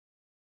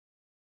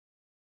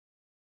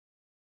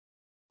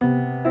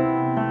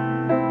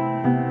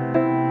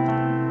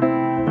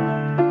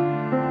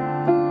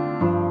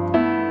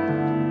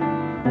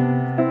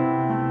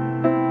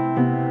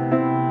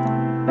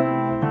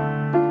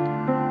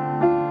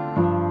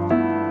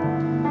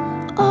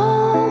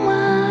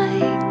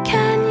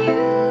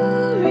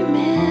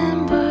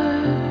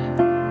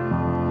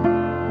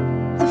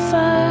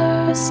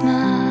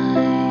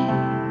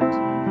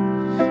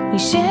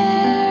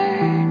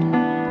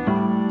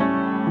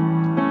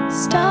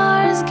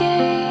Stars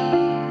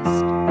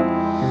gazed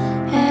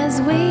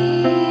as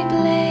we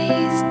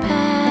blazed,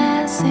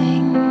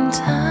 passing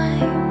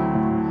time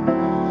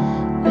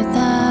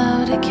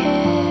without a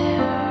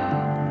care.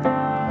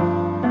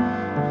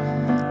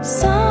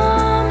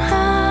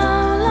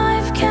 Somehow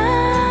life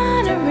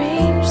can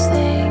arrange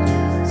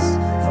things,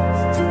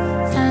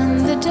 and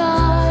the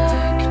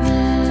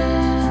darkness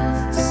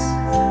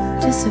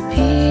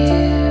disappears.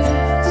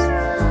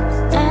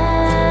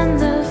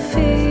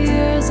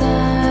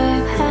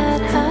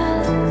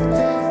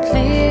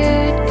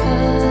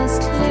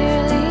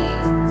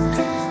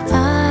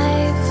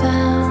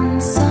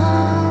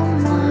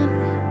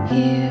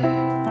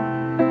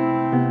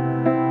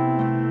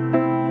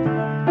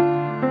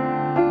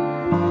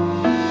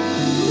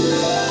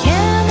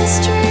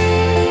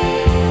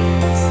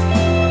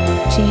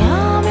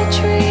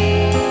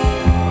 Geometry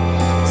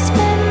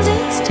spends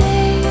its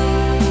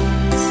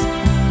days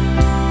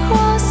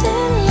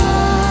crossing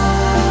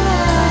lines.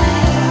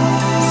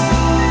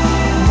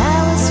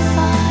 That was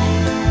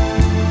fine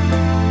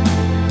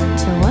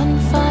till one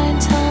fine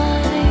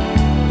time.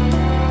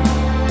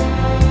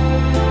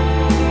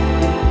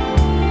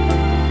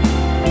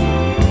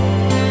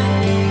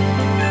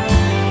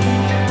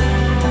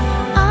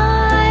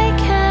 I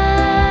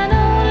can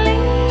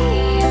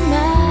only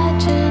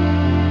imagine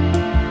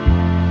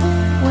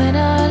when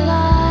our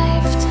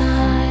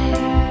lifetime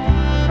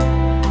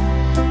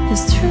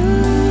is through.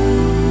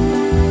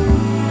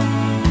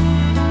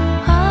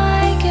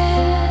 I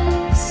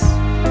guess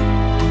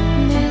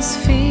this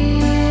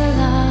feel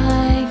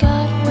I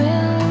got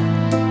will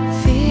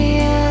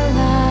feel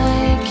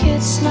like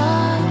it's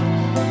not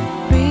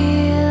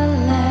real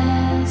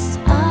unless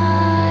I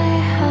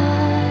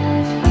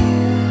have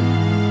you.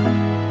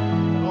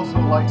 I'd also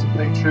like to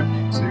pay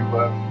tribute to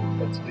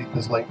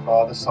Talitha's late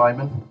father,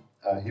 Simon.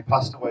 He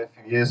passed away a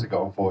few years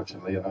ago,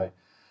 unfortunately, and I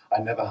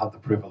never had the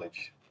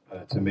privilege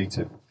to meet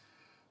him.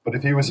 But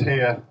if he was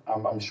here,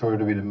 I'm sure he'd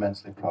have been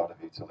immensely proud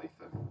of you,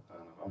 Talitha.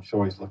 I'm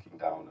sure he's looking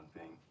down and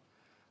being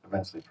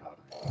immensely proud of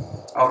you.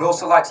 I would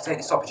also like to take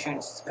this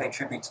opportunity to pay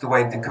tribute to the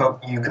way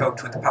you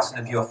coped with the passing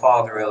of your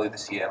father earlier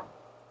this year.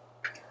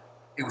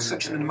 It was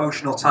such an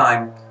emotional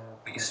time,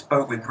 but you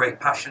spoke with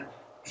great passion,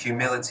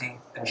 humility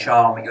and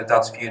charm at your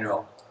dad's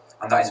funeral,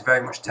 and that is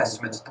very much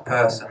testament to the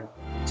person,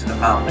 to the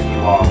man that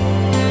you are.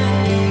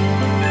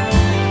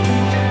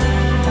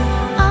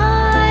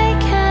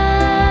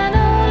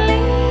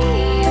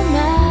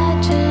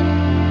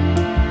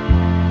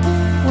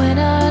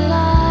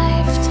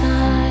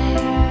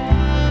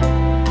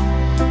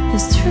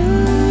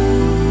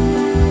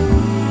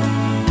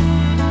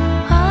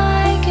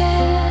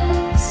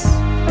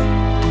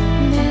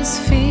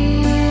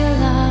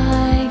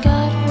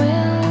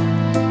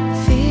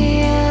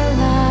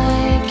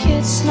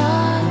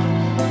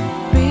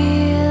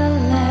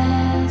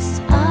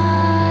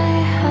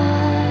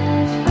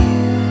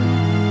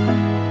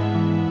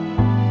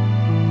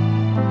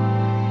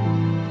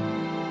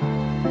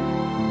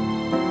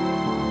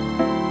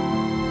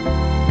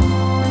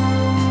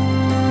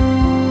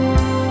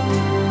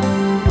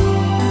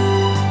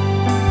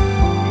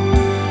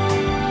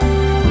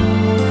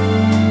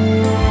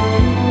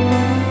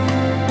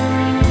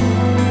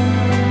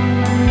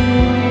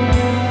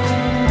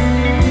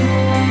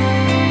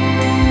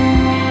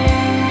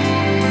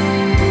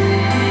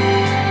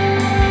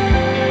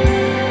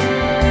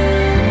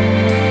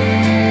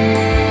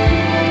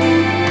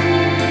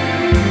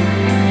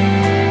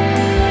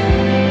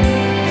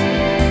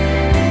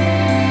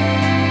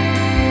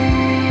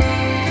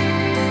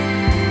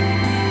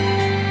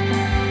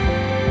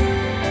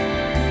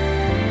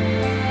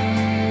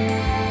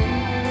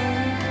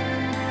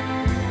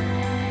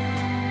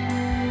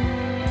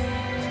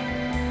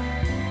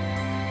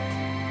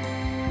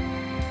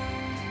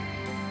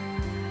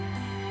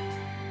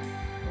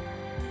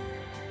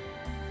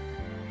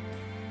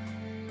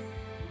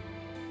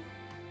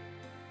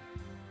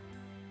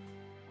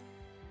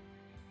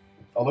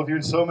 I love you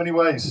in so many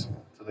ways,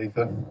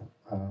 Talitha,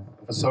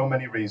 for so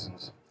many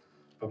reasons,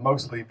 but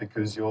mostly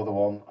because you're the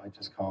one I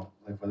just can't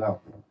live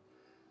without.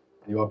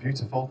 You are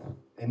beautiful,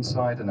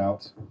 inside and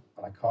out, and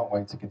I can't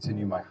wait to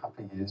continue my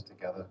happy years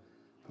together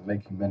and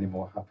making many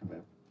more happy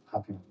memories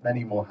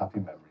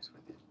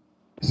with you.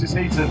 This is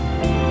Heaton.